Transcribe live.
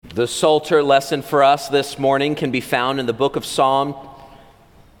The Psalter lesson for us this morning can be found in the book of Psalm,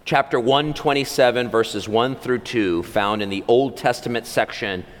 chapter 127, verses 1 through 2, found in the Old Testament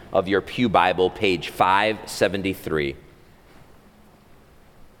section of your Pew Bible, page 573.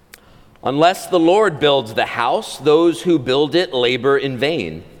 Unless the Lord builds the house, those who build it labor in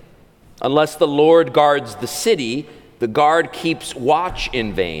vain. Unless the Lord guards the city, the guard keeps watch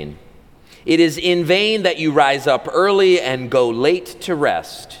in vain. It is in vain that you rise up early and go late to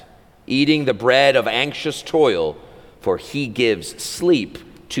rest, eating the bread of anxious toil, for he gives sleep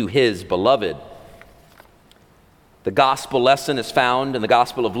to his beloved. The gospel lesson is found in the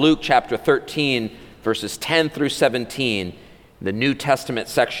Gospel of Luke, chapter 13, verses 10 through 17, in the New Testament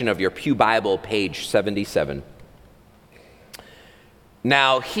section of your Pew Bible, page 77.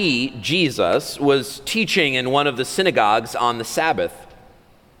 Now he, Jesus, was teaching in one of the synagogues on the Sabbath.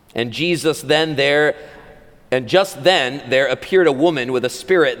 And just then there appeared a woman with a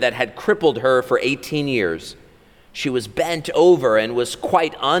spirit that had crippled her for 18 years. She was bent over and was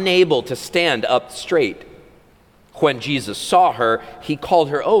quite unable to stand up straight. When Jesus saw her, he called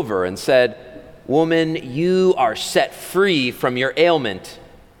her over and said, "Woman, you are set free from your ailment."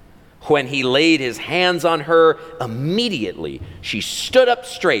 When he laid his hands on her, immediately she stood up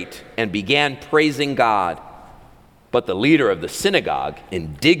straight and began praising God. But the leader of the synagogue,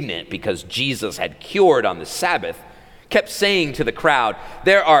 indignant because Jesus had cured on the Sabbath, kept saying to the crowd,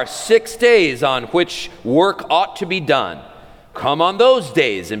 "There are 6 days on which work ought to be done. Come on those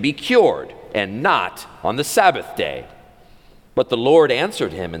days and be cured, and not on the Sabbath day." But the Lord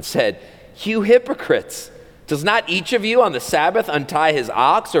answered him and said, "You hypocrites! Does not each of you on the Sabbath untie his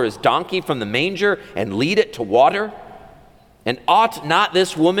ox or his donkey from the manger and lead it to water? And ought not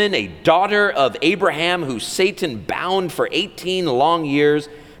this woman, a daughter of Abraham, who Satan bound for 18 long years,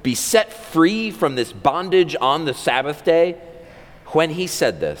 be set free from this bondage on the Sabbath day?" When he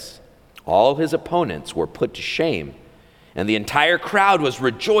said this, all his opponents were put to shame, and the entire crowd was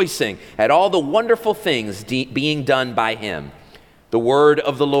rejoicing at all the wonderful things being done by him. The word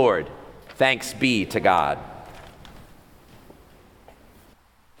of the Lord. Thanks be to God.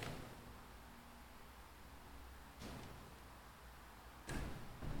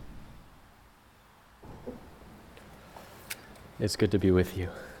 It's good to be with you.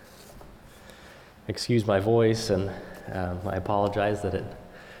 Excuse my voice, and I apologize that it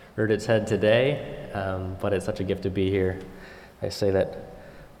reared its head today, but it's such a gift to be here. I say that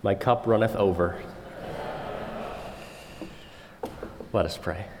my cup runneth over. Let us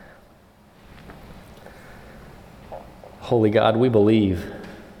pray. Holy God, we believe.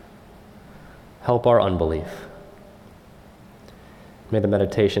 Help our unbelief. May the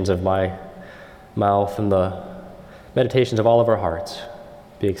meditations of my mouth and the meditations of all of our hearts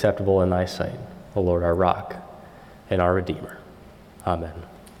be acceptable in thy sight, O Lord, our rock and our Redeemer. Amen.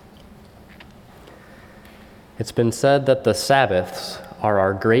 It's been said that the Sabbaths are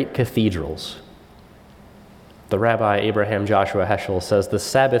our great cathedrals. The Rabbi Abraham Joshua Heschel says the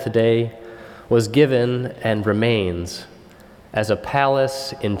Sabbath day was given and remains as a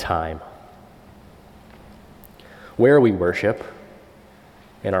palace in time. Where we worship,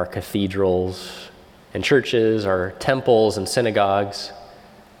 in our cathedrals, in churches, our temples and synagogues,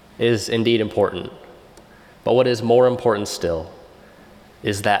 is indeed important. But what is more important still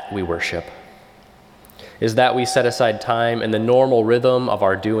is that we worship, is that we set aside time in the normal rhythm of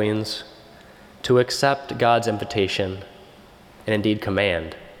our doings to accept God's invitation and indeed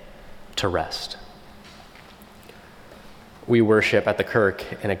command to rest. We worship at the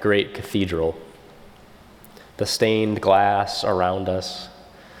Kirk in a great cathedral. The stained glass around us,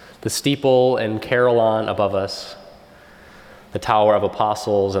 the steeple and carillon above us, the Tower of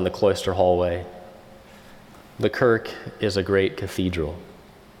Apostles and the cloister hallway. The Kirk is a great cathedral.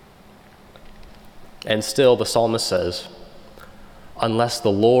 And still the psalmist says, "Unless the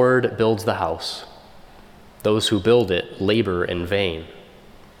Lord builds the house, those who build it labor in vain.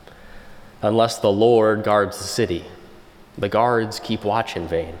 Unless the Lord guards the city, the guards keep watch in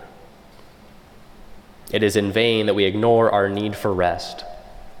vain." It is in vain that we ignore our need for rest,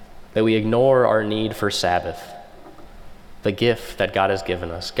 that we ignore our need for Sabbath, the gift that God has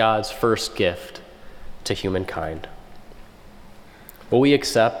given us, God's first gift to humankind. Will we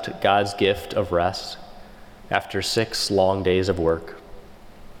accept God's gift of rest after 6 long days of work?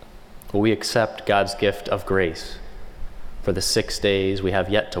 Will we accept God's gift of grace for the 6 days we have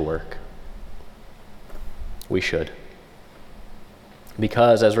yet to work? We should.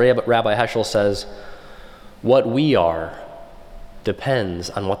 Because, as Rabbi Heschel says, what we are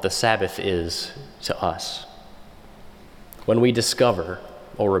depends on what the Sabbath is to us. When we discover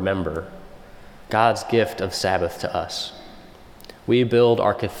or remember God's gift of Sabbath to us, We build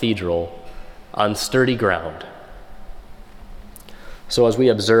our cathedral on sturdy ground. So as we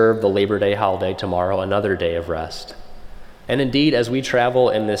observe the Labor Day holiday tomorrow, another day of rest, and indeed as we travel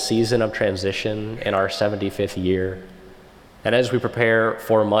in this season of transition in our 75th year, and as we prepare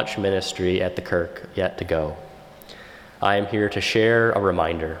for much ministry at the Kirk yet to go, I am here to share a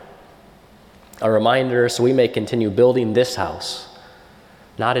reminder so we may continue building this house,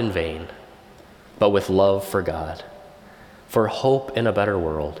 not in vain, but with love for God, for hope in a better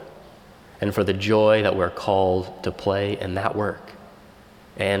world, and for the joy that we're called to play in that work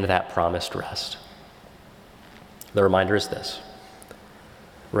and that promised rest. The reminder is this: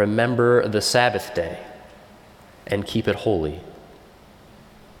 remember the Sabbath day and keep it holy.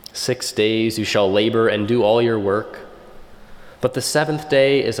 6 days you shall labor and do all your work, but the seventh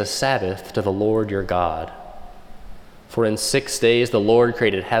day is a Sabbath to the Lord your God. For in 6 days the Lord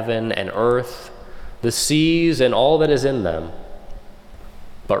created heaven and earth, the seas and all that is in them,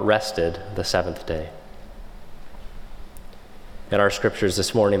 but rested the seventh day. In our scriptures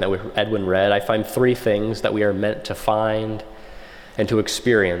this morning that Edwin read, I find 3 things that we are meant to find and to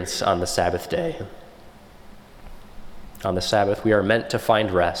experience on the Sabbath day. On the Sabbath, we are meant to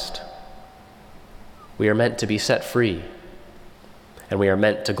find rest. We are meant to be set free. And we are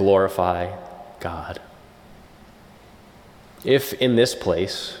meant to glorify God. If in this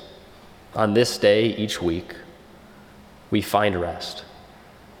place, on this day each week, we find rest,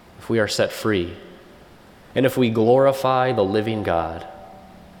 if we are set free, and if we glorify the living God,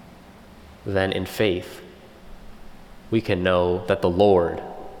 then in faith, we can know that the Lord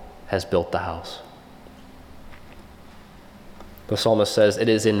has built the house. The psalmist says, "It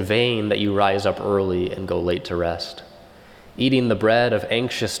is in vain that you rise up early and go late to rest, eating the bread of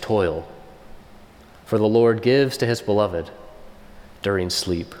anxious toil, for the Lord gives to his beloved during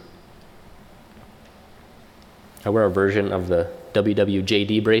sleep." I wear a version of the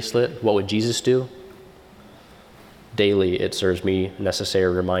WWJD bracelet, What Would Jesus Do? Daily, it serves me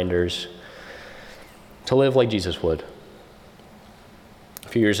necessary reminders to live like Jesus would. A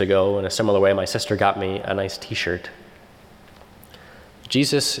few years ago, in a similar way, my sister got me a nice t-shirt.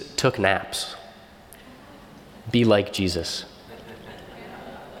 Jesus took naps. Be like Jesus.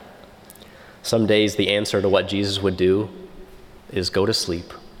 Some days the answer to what Jesus would do is go to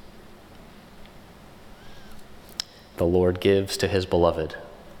sleep. The Lord gives to his beloved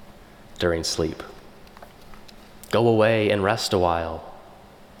during sleep. Go away and rest a while.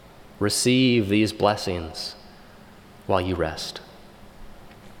 Receive these blessings while you rest.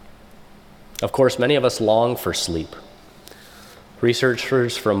 Of course, many of us long for sleep.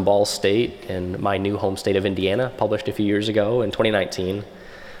 Researchers from Ball State and my new home state of Indiana published a few years ago in 2019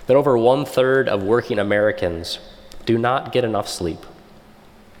 that over 1/3 of working Americans do not get enough sleep.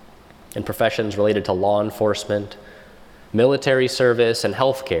 In professions related to law enforcement, military service, and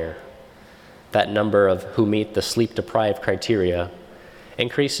healthcare, that number of who meet the sleep-deprived criteria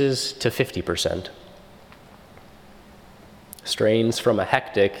increases to 50%. Strains from a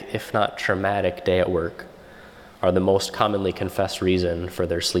hectic, if not traumatic, day at work are the most commonly confessed reason for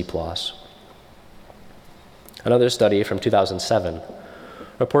their sleep loss. Another study from 2007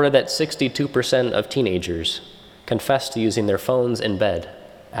 reported that 62% of teenagers confessed to using their phones in bed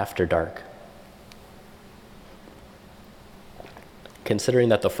after dark. Considering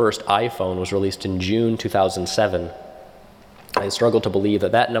that the first iPhone was released in June 2007, I struggle to believe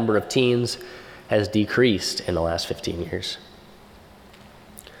that that number of teens has decreased in the last 15 years.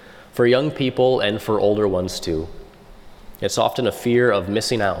 For young people and for older ones too, it's often a fear of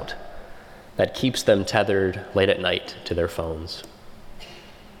missing out that keeps them tethered late at night to their phones.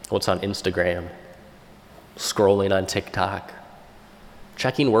 What's on Instagram, scrolling on TikTok,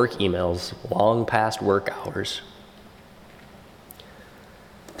 checking work emails long past work hours.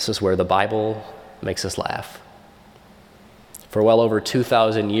 This is where the Bible makes us laugh. For well over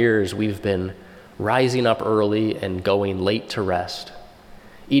 2,000 years, we've been rising up early and going late to rest,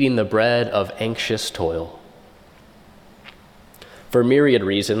 eating the bread of anxious toil. For myriad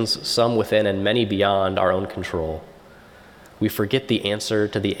reasons, some within and many beyond our own control, we forget the answer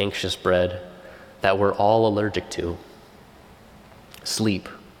to the anxious bread that we're all allergic to: sleep,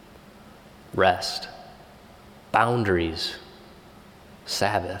 rest, boundaries,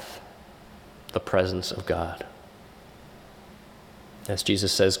 Sabbath, the presence of God. As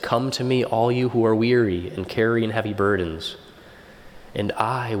Jesus says, "Come to me, all you who are weary and carrying heavy burdens, and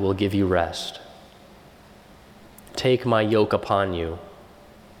I will give you rest. Take my yoke upon you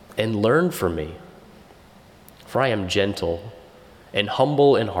and learn from me, for I am gentle and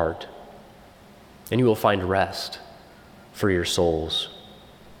humble in heart, and you will find rest for your souls.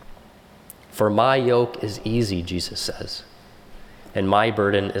 For my yoke is easy," Jesus says, and my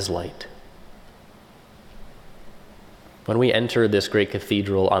burden is light. When we enter this great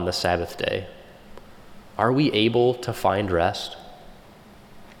cathedral on the Sabbath day, are we able to find rest?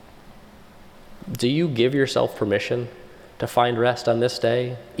 Do you give yourself permission to find rest on this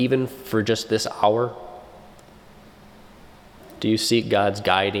day, even for just this hour? Do you seek God's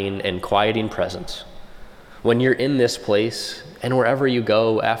guiding and quieting presence when you're in this place and wherever you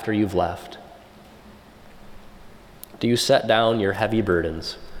go after you've left? Do you set down your heavy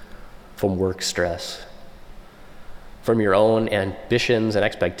burdens from work stress, from your own ambitions and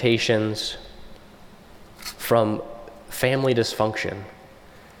expectations, from family dysfunction,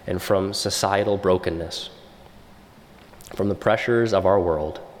 and from societal brokenness, from the pressures of our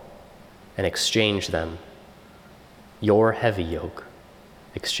world, and exchange them, your heavy yoke,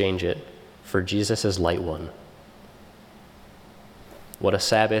 exchange it for Jesus' light one? What a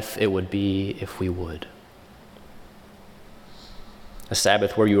Sabbath it would be if we would. A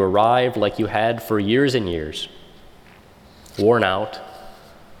Sabbath where you arrived like you had for years and years, worn out,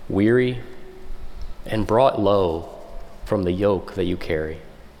 weary, and brought low from the yoke that you carry.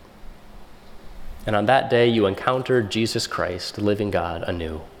 And on that day, you encountered Jesus Christ, the living God,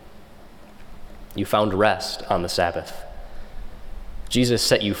 anew. You found rest on the Sabbath. Jesus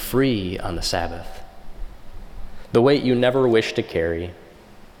set you free on the Sabbath. The weight you never wished to carry,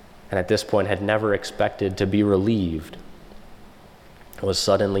 and at this point had never expected to be relieved, was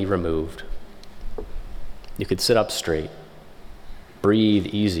suddenly removed. You could sit up straight, breathe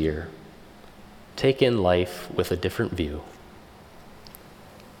easier, take in life with a different view.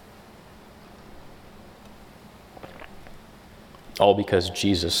 All because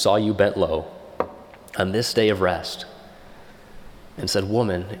Jesus saw you bent low on this day of rest and said,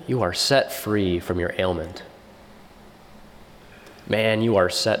 "Woman, you are set free from your ailment. Man, you are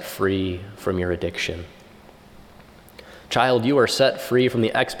set free from your addiction. Child, you are set free from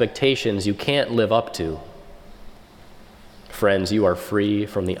the expectations you can't live up to. Friends, you are free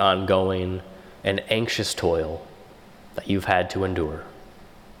from the ongoing and anxious toil that you've had to endure.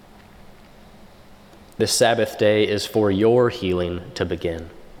 This Sabbath day is for your healing to begin,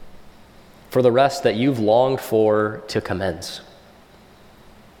 for the rest that you've longed for to commence.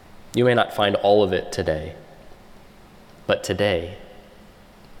 You may not find all of it today, but today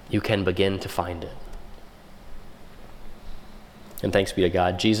you can begin to find it. And thanks be to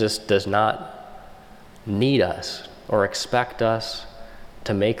God, Jesus does not need us or expect us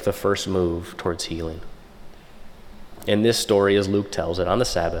to make the first move towards healing. In this story, as Luke tells it, on the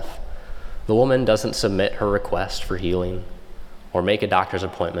Sabbath, the woman doesn't submit her request for healing or make a doctor's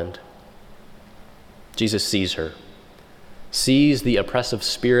appointment. Jesus sees her, sees the oppressive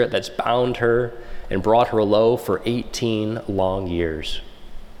spirit that's bound her and brought her low for 18 long years.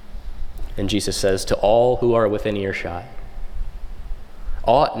 And Jesus says to all who are within earshot,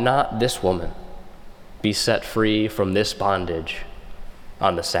 "Ought not this woman be set free from this bondage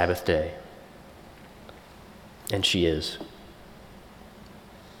on the Sabbath day?" And she is.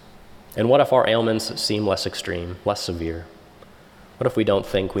 And what if our ailments seem less extreme, less severe? What if we don't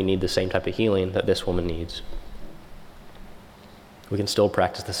think we need the same type of healing that this woman needs? We can still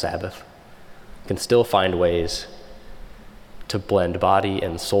practice the Sabbath. We can still find ways to blend body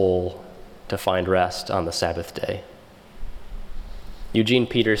and soul to find rest on the Sabbath day. Eugene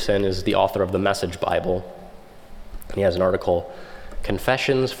Peterson is the author of the Message Bible. He has an article,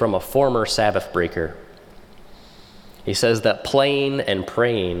 Confessions from a Former Sabbath Breaker. He says that playing and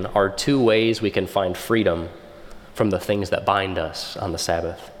praying are two ways we can find freedom from the things that bind us on the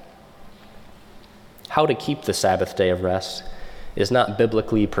Sabbath. How to keep the Sabbath day of rest is not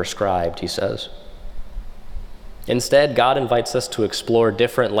biblically prescribed, he says. Instead, God invites us to explore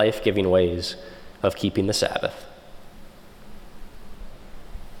different life-giving ways of keeping the Sabbath.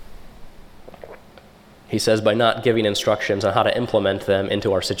 He says by not giving instructions on how to implement them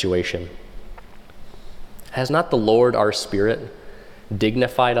into our situation. Has not the Lord, our Spirit,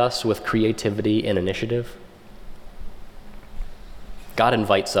 dignified us with creativity and initiative? God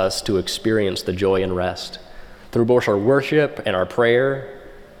invites us to experience the joy and rest through both our worship and our prayer,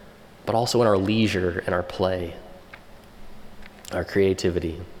 but also in our leisure and our play, our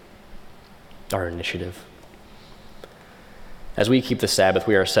creativity, our initiative. As we keep the Sabbath,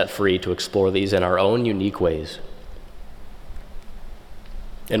 we are set free to explore these in our own unique ways.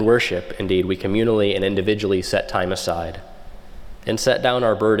 In worship, indeed, we communally and individually set time aside and set down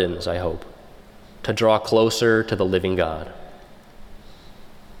our burdens, I hope, to draw closer to the living God.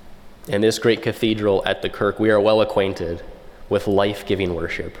 In this great cathedral at the Kirk, we are well acquainted with life-giving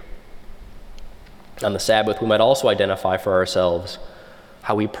worship. On the Sabbath, we might also identify for ourselves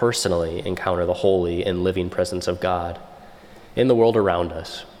how we personally encounter the holy and living presence of God in the world around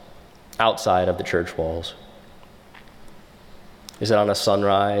us, outside of the church walls? Is it on a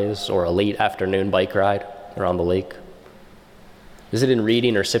sunrise or a late afternoon bike ride around the lake? Is it in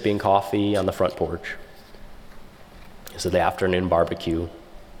reading or sipping coffee on the front porch? Is it the afternoon barbecue?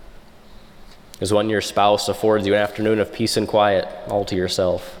 Is when your spouse affords you an afternoon of peace and quiet all to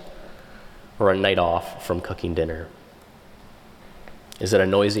yourself, or a night off from cooking dinner? Is it a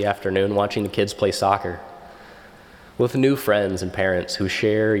noisy afternoon watching the kids play soccer with new friends and parents who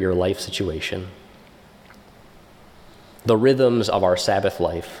share your life situation? The rhythms of our Sabbath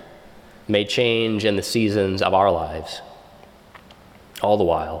life may change in the seasons of our lives. All the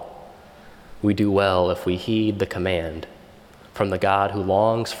while, we do well if we heed the command from the God who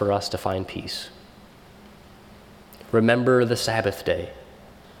longs for us to find peace. Remember the Sabbath day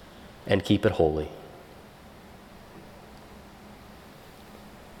and keep it holy.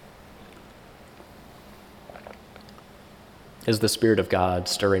 Is the Spirit of God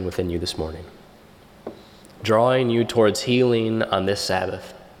stirring within you this morning, drawing you towards healing on this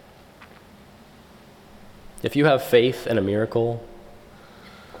Sabbath? If you have faith in a miracle,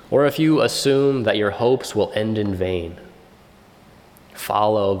 or if you assume that your hopes will end in vain,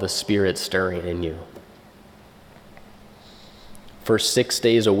 follow the Spirit stirring in you. For 6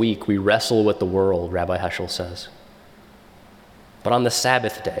 days a week, we wrestle with the world, Rabbi Heschel says. But on the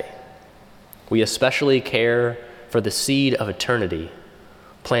Sabbath day, we especially care for the seed of eternity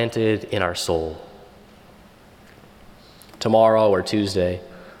planted in our soul. Tomorrow or Tuesday,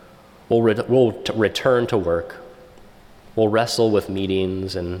 we'll return to work. We'll wrestle with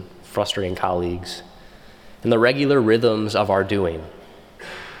meetings and frustrating colleagues and the regular rhythms of our doing.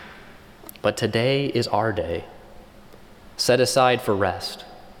 But today is our day, set aside for rest.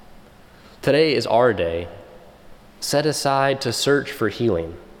 Today is our day, set aside to search for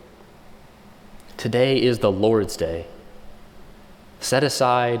healing. Today is the Lord's day, set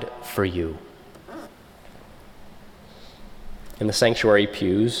aside for you. In the sanctuary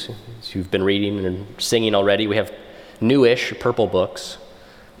pews, as you've been reading and singing already, we have newish purple books,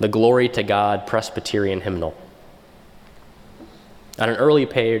 the Glory to God Presbyterian Hymnal. On an early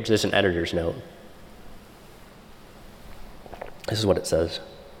page, there's an editor's note. This is what it says.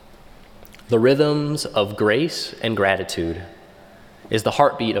 The rhythms of grace and gratitude is the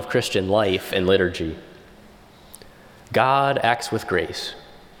heartbeat of Christian life and liturgy. God acts with grace.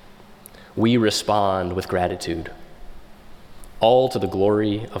 We respond with gratitude, all to the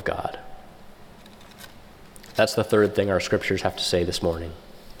glory of God. That's the third thing our scriptures have to say this morning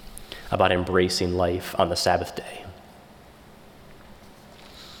about embracing life on the Sabbath day.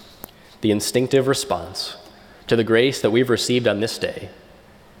 The instinctive response to the grace that we've received on this day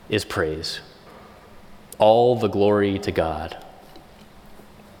is praise. All the glory to God.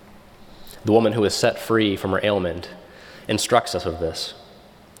 The woman who is set free from her ailment instructs us of this.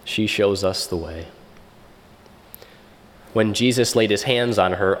 She shows us the way. When Jesus laid his hands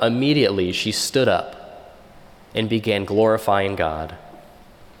on her, immediately she stood up and began glorifying God.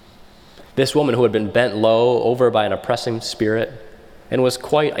 This woman who had been bent low over by an oppressing spirit and was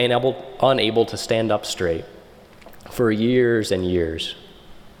quite unable to stand up straight for years and years,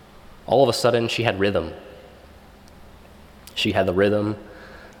 all of a sudden she had rhythm. She had the rhythm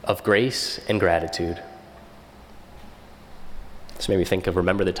of grace and gratitude. This made me think of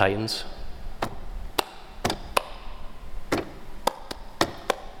Remember the Titans.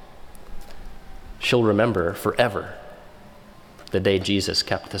 She'll remember forever the day Jesus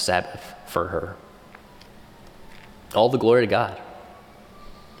kept the Sabbath for her. All the glory to God.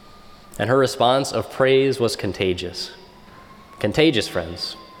 And her response of praise was contagious. Contagious,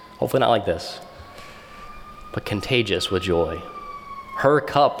 friends. Hopefully not like this, but contagious with joy. Her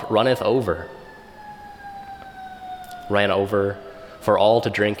cup runneth over. Ran over for all to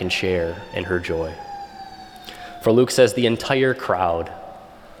drink and share in her joy. For Luke says the entire crowd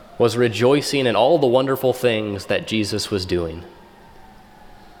was rejoicing in all the wonderful things that Jesus was doing.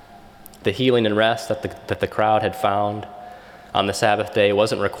 The healing and rest that the crowd had found on the Sabbath day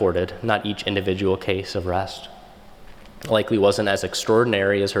wasn't recorded, not each individual case of rest. Likely wasn't as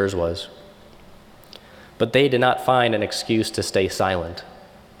extraordinary as hers was. But they did not find an excuse to stay silent.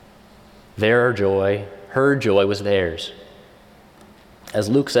 Their joy, her joy was theirs. As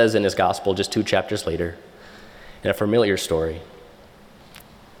Luke says in his gospel just 2 chapters later, in a familiar story,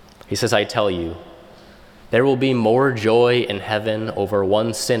 he says, I tell you, there will be more joy in heaven over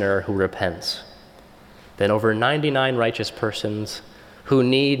one sinner who repents than over 99 righteous persons who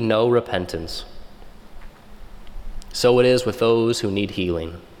need no repentance. So it is with those who need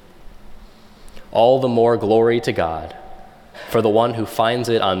healing. All the more glory to God for the one who finds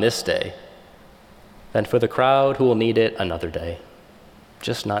it on this day and for the crowd who will need it another day,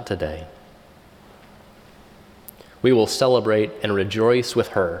 just not today. We will celebrate and rejoice with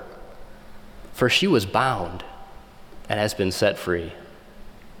her, for she was bound and has been set free.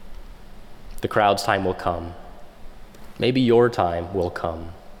 The crowd's time will come. Maybe your time will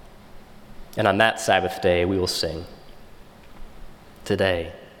come. And on that Sabbath day, we will sing.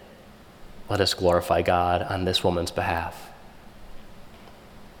 Today, let us glorify God on this woman's behalf.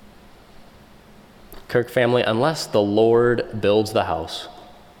 Kirk family, unless the Lord builds the house,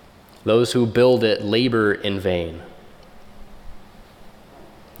 those who build it labor in vain.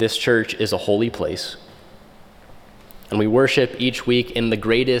 This church is a holy place, and we worship each week in the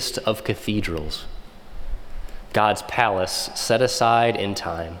greatest of cathedrals, God's palace set aside in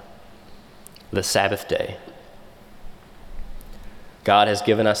time, the Sabbath day. God has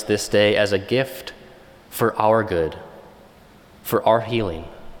given us this day as a gift for our good, for our healing,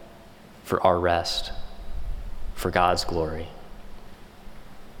 for our rest, for God's glory.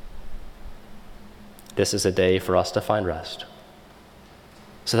 This is a day for us to find rest,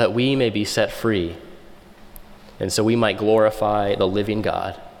 so that we may be set free, and so we might glorify the living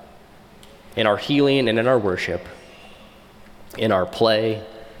God in our healing and in our worship, in our play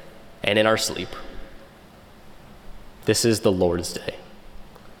and in our sleep. This is the Lord's day,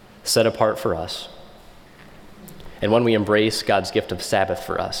 set apart for us. And when we embrace God's gift of Sabbath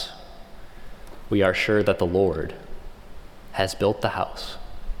for us, we are sure that the Lord has built the house.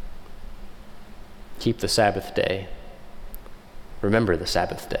 Keep the Sabbath day. Remember the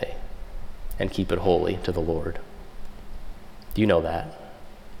Sabbath day and keep it holy to the Lord. You know that,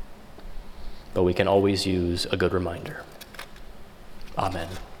 but we can always use a good reminder. Amen.